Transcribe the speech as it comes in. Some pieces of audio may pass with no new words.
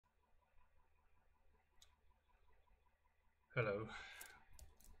Hello,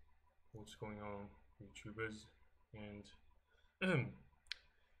 what's going on, YouTubers? And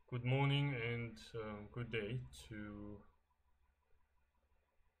good morning and good day to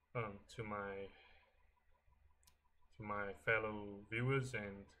my fellow viewers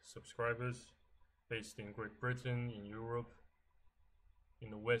and subscribers based in Great Britain, in Europe,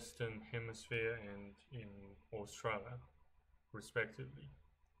 in the Western Hemisphere, and in Australia, respectively.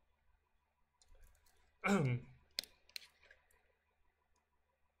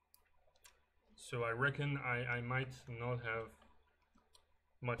 So I reckon I might not have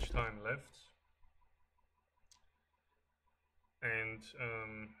much time left, and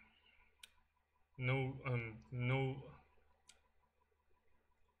no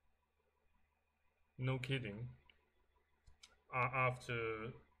kidding.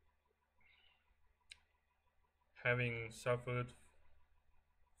 After having suffered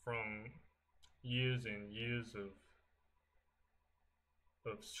from years and years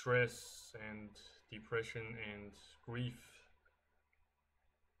of stress and depression and grief,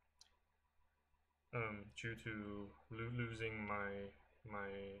 due to losing my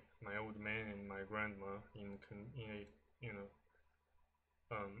old man and my grandma in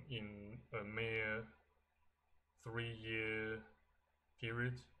a mere 3-year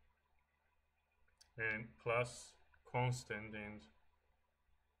period, and plus constant and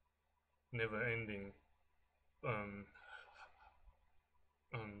never-ending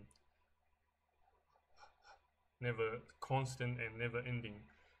never-ending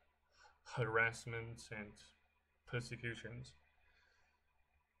harassment and persecutions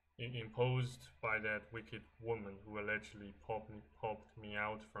imposed by that wicked woman who allegedly popped me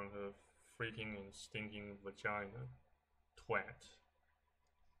out from her freaking and stinking vagina. Twat.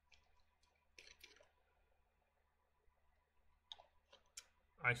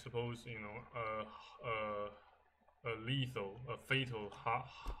 I suppose, a fatal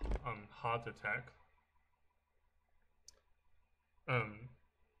heart attack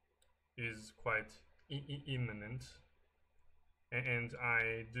is quite imminent, and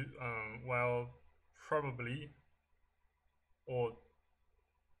I do well, probably or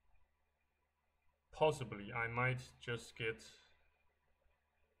possibly I might just get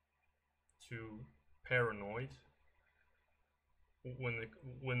too paranoid when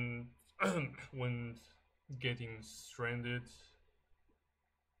when getting stranded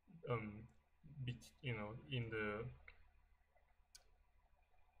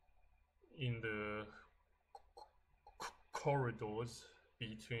in the corridors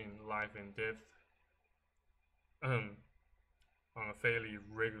between life and death on a fairly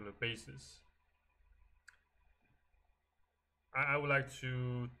regular basis. I would like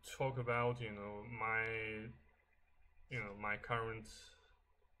to talk about my current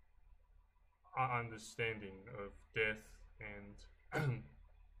understanding of death, and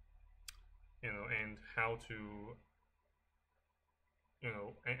and how to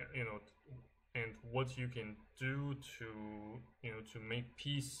and what you can do to to make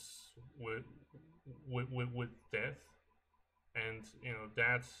peace with death, and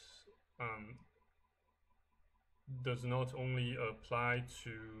that does not only apply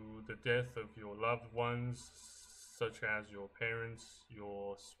to the death of your loved ones, such as your parents,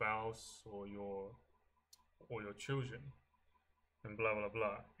 your spouse, or your children, and blah blah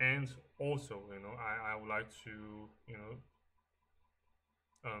blah. And also, I would like to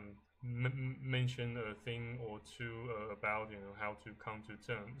mention a thing or two about how to come to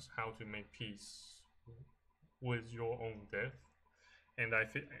terms, how to make peace with your own death. And I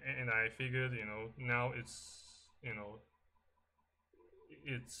figured now it's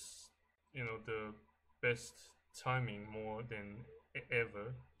the best timing more than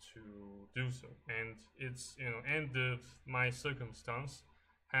ever to do so. And it's and my circumstance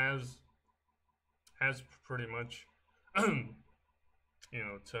has pretty much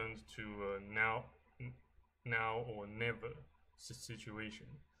turned to a now or never situation.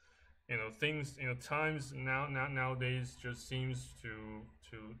 Things, times nowadays just seems to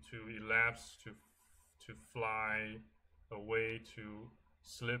elapse, to fly away, to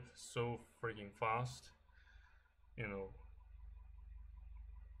slip so freaking fast.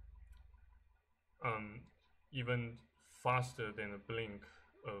 Even faster than a blink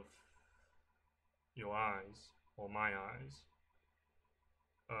of your eyes or my eyes.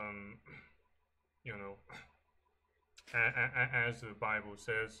 As the Bible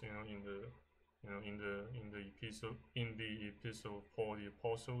says, in the epistle of Paul the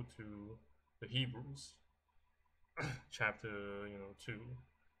Apostle to the Hebrews, chapter 2.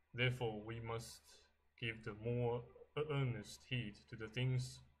 Therefore, we must give the more earnest heed to the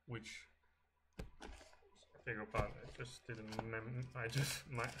things which beg your pardon. I just didn't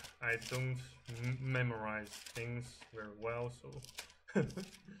I don't memorize things very well, so beg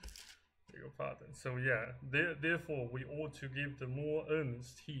your pardon. So yeah, therefore we ought to give the more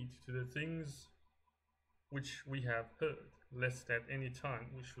earnest heed to the things which we have heard, lest at any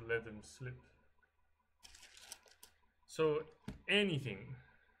time we should let them slip. So anything,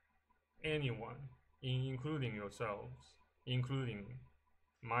 anyone, including yourselves, including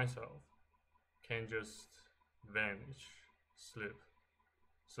myself, can just vanish, slip,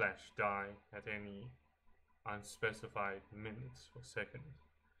 / die at any unspecified minute or second.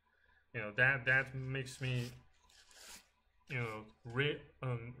 That makes me,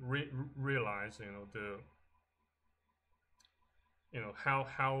 realize,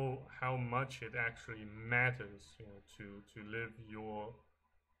 how much it actually matters, to live your,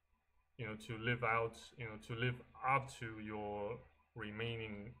 to live out, to live up to your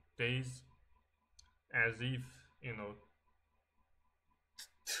remaining days as if,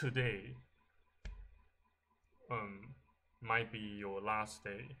 today might be your last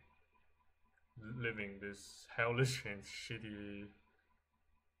day living this hellish and shitty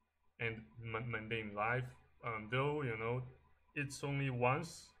and mundane life. Though, it's only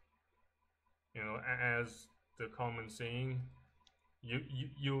once, as the common saying,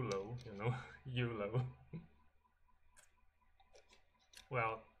 YOLO, YOLO.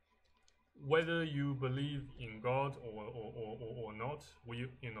 Well, whether you believe in God or not, we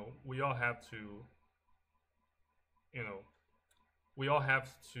all have to, we all have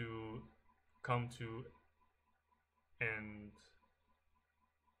to come to and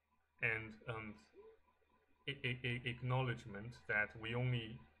acknowledgement that we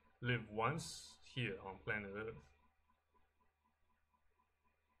only live once here on planet Earth,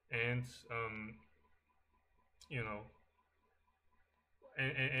 and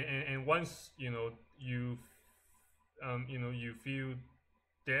and once you you feel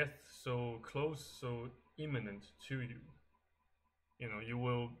death so close, so imminent to you, you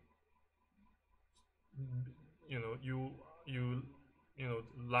will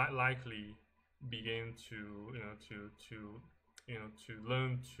likely begin to to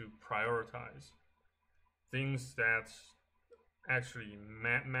learn to prioritize things that actually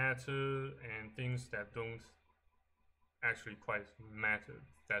matter and things that don't actually quite matter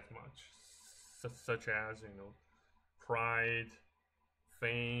that much, such as pride,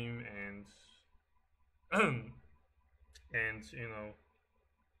 fame, and and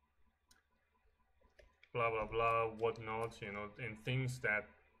blah blah blah, whatnot, and things that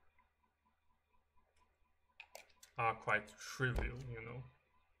are quite trivial,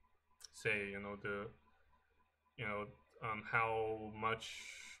 say the how much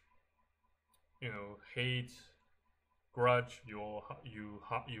hate, grudge you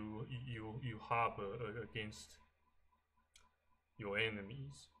harbor against your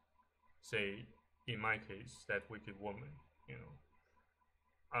enemies. Say, in my case, that wicked woman.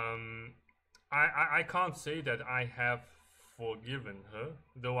 I can't say that I have forgiven her,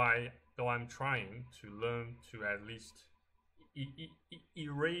 though I'm trying to learn to at least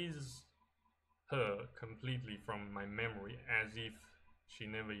erase her completely from my memory, as if she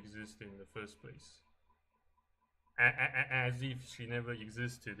never existed in the first place. As if she never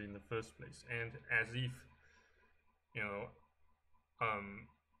existed in the first place, and as if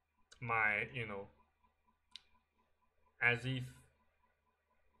my as if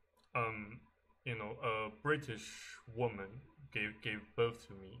a British woman gave birth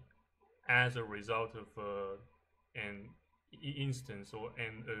to me as a result of an instance or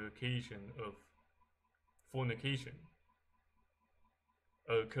an occasion of fornication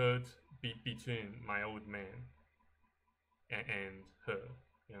occurred between my old man and her.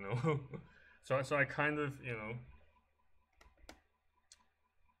 So I kind of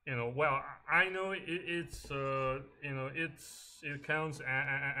well, I know it counts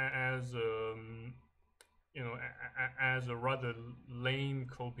as as a rather lame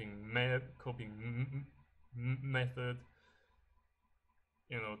coping method,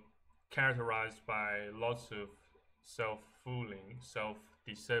 characterized by lots of self-fooling,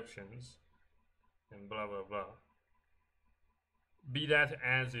 self-deceptions, and blah blah blah. Be that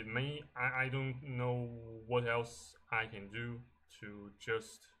as it may, I don't know what else I can do to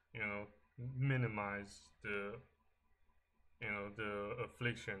just minimize the the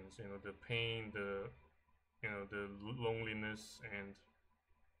afflictions, the pain, the the loneliness and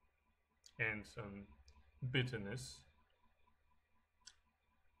bitterness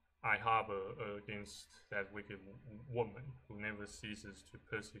I harbor against that wicked woman who never ceases to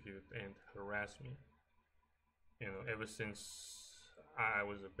persecute and harass me, ever since I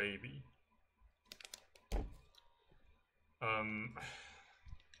was a baby. Um,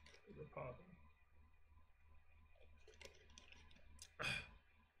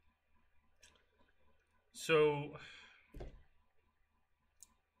 so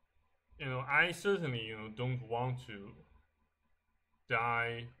I certainly don't want to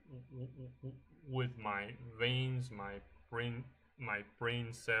die with my veins, brain, my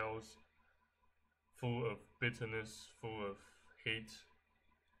brain cells full of bitterness, full of hate.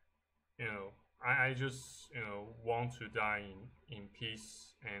 I just want to die in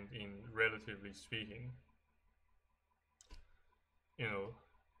peace and in relatively speaking. You know,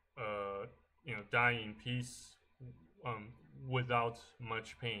 die in peace, um, without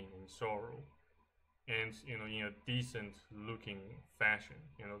much pain and sorrow, and in a decent looking fashion.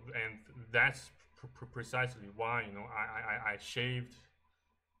 And that's precisely why I shaved.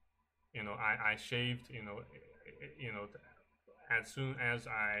 I shaved. As soon as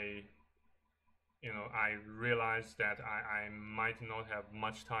I realized that I might not have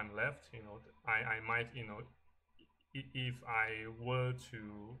much time left. I might, if I were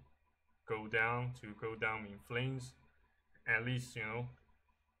to go down in flames, at least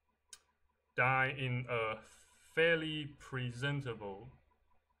die in a fairly presentable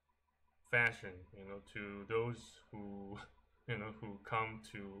fashion, to those who who come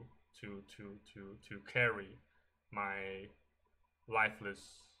to carry my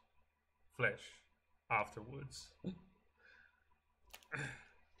lifeless flesh afterwards.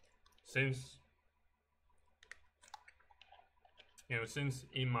 since since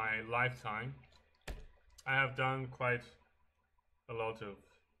in my lifetime I have done quite a lot of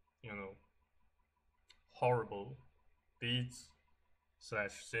horrible deeds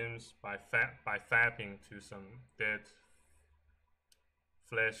slash sins by fapping to some dead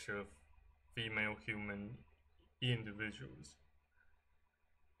flesh of female human individuals,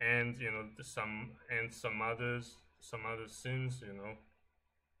 and some other sins.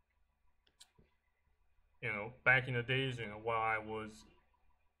 Back in the days, while I was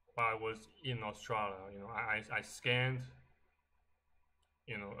in Australia, I scanned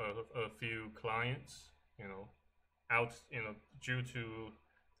a few clients, out due to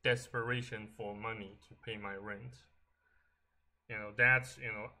desperation for money to pay my rent. That's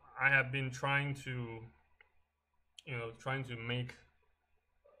I have been trying to make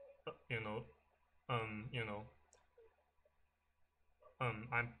you know you know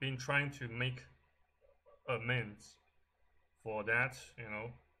I've been trying to make amends for that.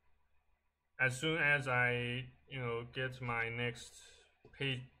 As soon as I get my next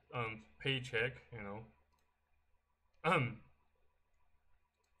paycheck,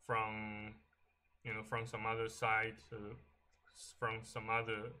 from from some other side, from some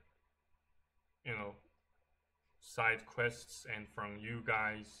other side quests, and from you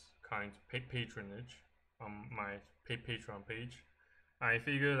guys kind patronage on my Patreon page, I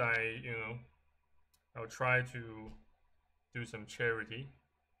figured I'll try to do some charity,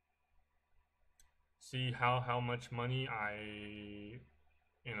 see how much money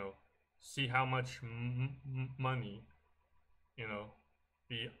see how much money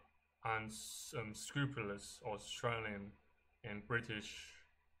the unscrupulous Australian and British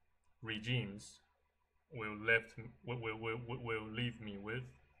regimes will leave me with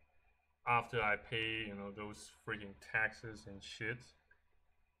after I pay those freaking taxes and shit.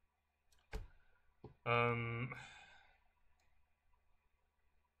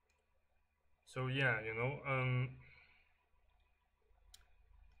 So yeah,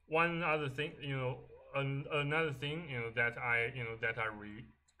 one other thing, another thing, that I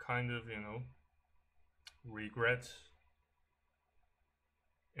kind of regret,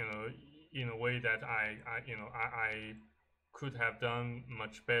 in a way that I could have done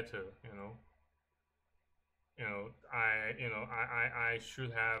much better. I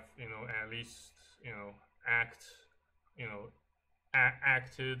should have at least act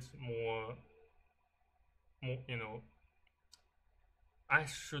acted more I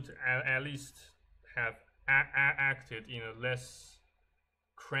should at least have acted in a less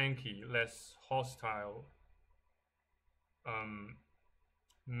cranky, less hostile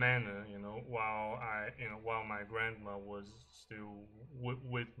manner, while my grandma was still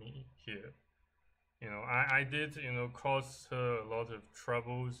with me here. I did, cause her a lot of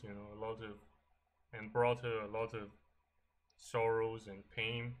troubles, and brought her a lot of sorrows and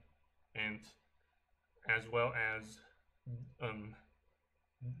pain, and as well as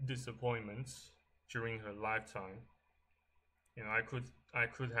disappointments during her lifetime. I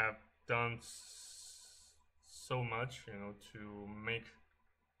could have done so much, to make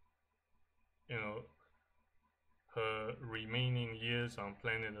her remaining years on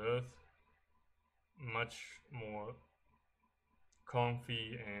planet Earth much more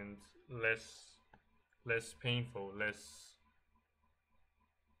comfy and less painful, less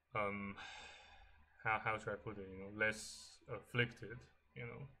how should I put it? Less afflicted.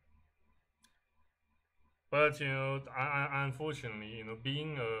 But unfortunately,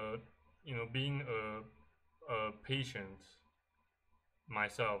 being a patient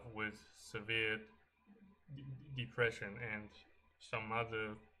myself with severe depression and some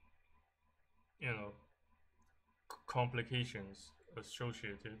other complications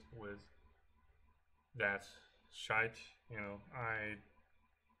associated with that shite.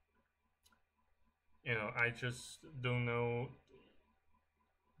 I just don't know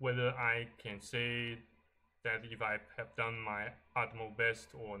whether I can say that if I have done my utmost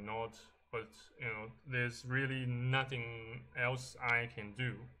best or not. But there's really nothing else I can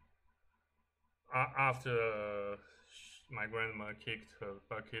do. After my grandma kicked her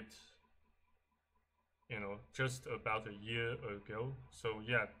bucket, just about a year ago. So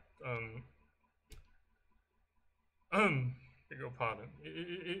yeah, beg your pardon.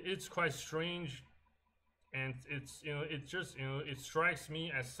 It's quite strange, and it just it strikes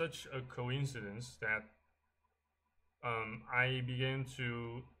me as such a coincidence that I began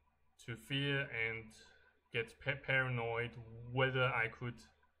to fear and get paranoid whether I could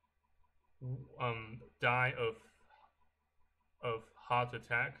die of heart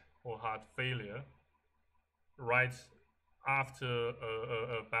attack or heart failure right after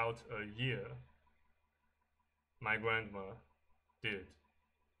about a year my grandma did.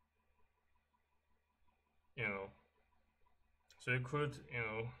 So it could,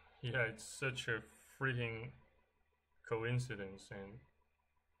 yeah, it's such a freaking coincidence and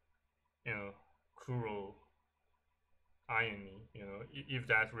cruel irony. If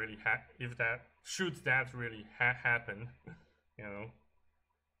that really should that really happen,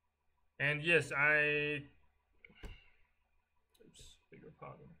 and yes, oops, beg your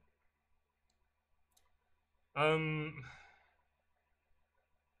pardon.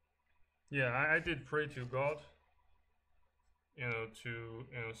 Yeah, I did pray to God, to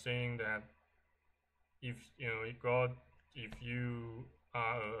saying that if God, if you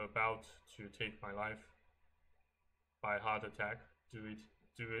are about to take my life by heart attack, do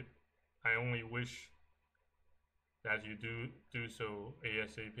it. I only wish that you do so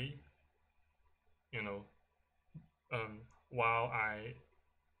ASAP. While I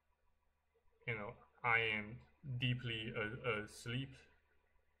am deeply asleep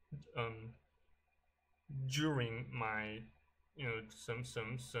during my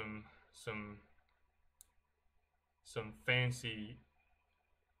some fancy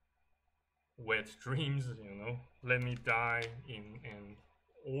wet dreams. Let me die in an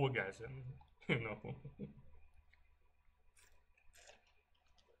orgasm.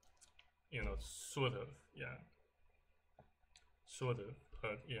 Sort of, yeah, sort of,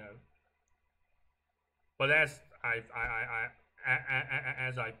 but yeah. But as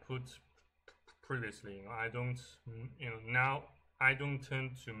as I put previously, I don't, now I don't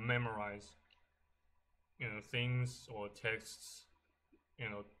tend to memorize, things or texts,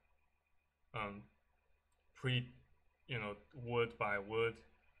 pre, word by word.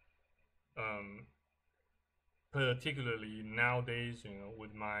 Particularly nowadays,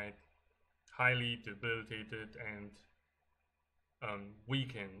 with my highly debilitated and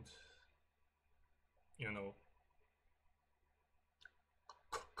weakened,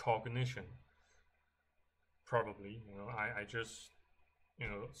 cognition. Probably, I just,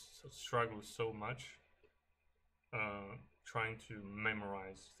 struggle so much trying to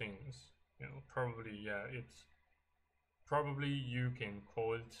memorize things. Probably, yeah, it's probably you can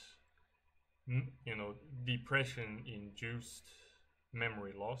call it, depression-induced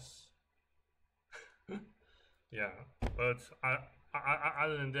memory loss. Yeah, but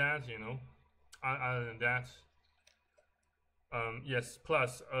other than that, other than that, yes.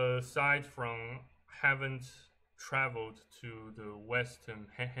 Plus, aside from haven't traveled to the western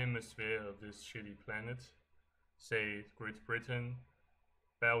hemisphere of this shitty planet, say Great Britain,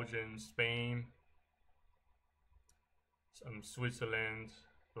 Belgium, Spain, Switzerland,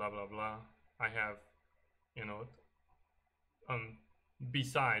 blah blah blah. I have,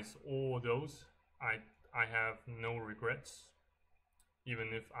 besides all those, I have no regrets,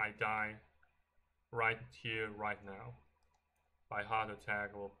 even if I die right here, right now, by heart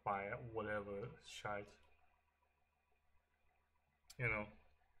attack or by whatever shite.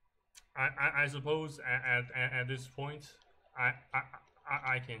 I suppose at this point,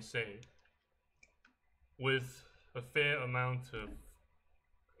 I can say with a fair amount of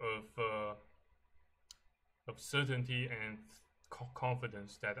certainty and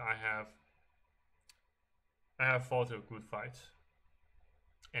confidence that I have fought a good fight.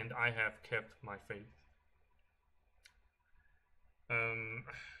 and I have kept my faith.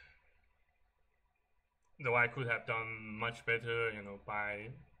 Though I could have done much better,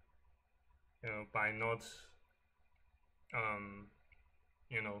 by not, um,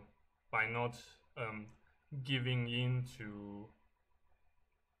 you know, by not giving in to,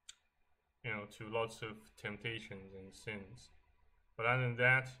 to lots of temptations and sins. But other than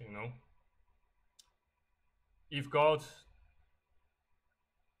that, if God,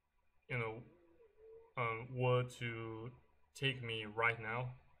 were to take me right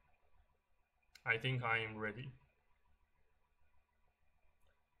now, I think I am ready.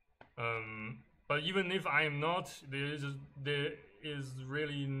 But even if I am not, there is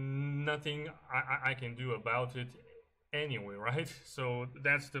really nothing I can do about it anyway, right? So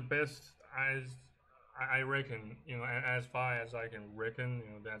that's the best I reckon, as far as I can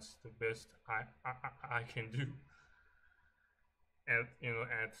reckon, that's the best I can do.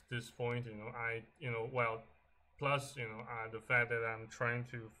 At this point, well, plus, the fact that I'm trying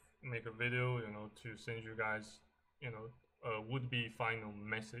to make a video, to send you guys, a would-be final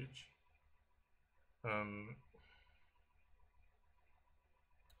message.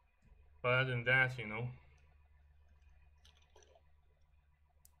 But other than that,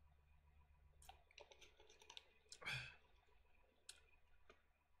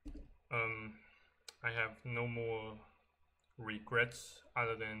 I have no more regrets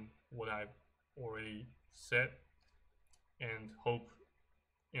other than what I've already said, and hope,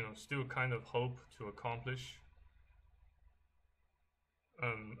 still kind of hope to accomplish.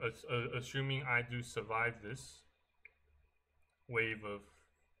 Assuming I do survive this wave of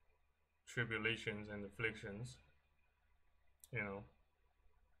tribulations and afflictions,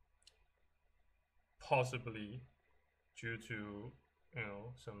 possibly due to,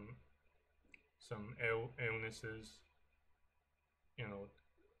 some illnesses,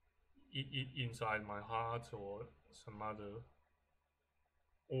 inside my heart or some other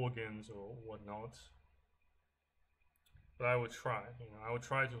organs or whatnot. But I will try, I will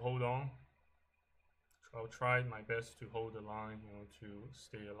try to hold on. I'll try my best to hold the line, to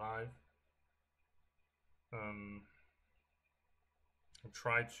stay alive. I'll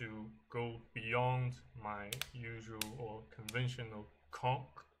try to go beyond my usual or conventional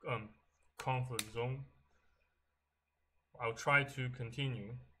comfort zone. I'll try to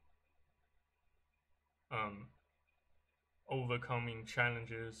continue overcoming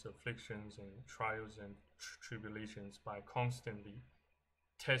challenges, afflictions, and trials and tribulations by constantly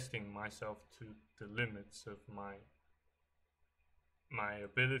testing myself to the limits of my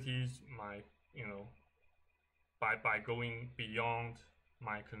abilities, by going beyond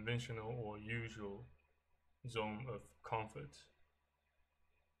my conventional or usual zone of comfort,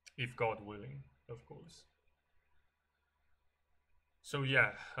 if God willing, of course. So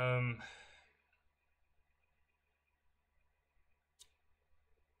yeah,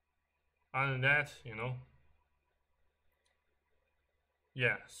 other than that,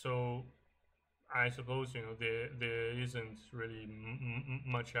 yeah, so I suppose, there isn't really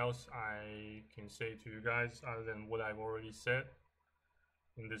much else I can say to you guys other than what I've already said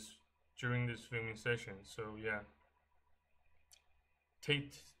during this filming session. So yeah,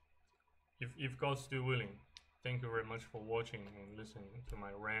 if God's still willing, thank you very much for watching and listening to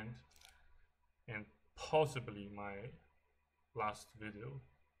my rant, and possibly my last video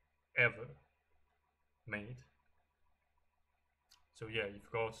ever made. So yeah,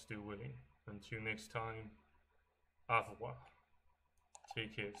 if God's still willing. Until next time, au revoir.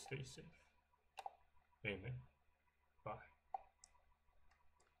 Take care, stay safe. Amen. Bye.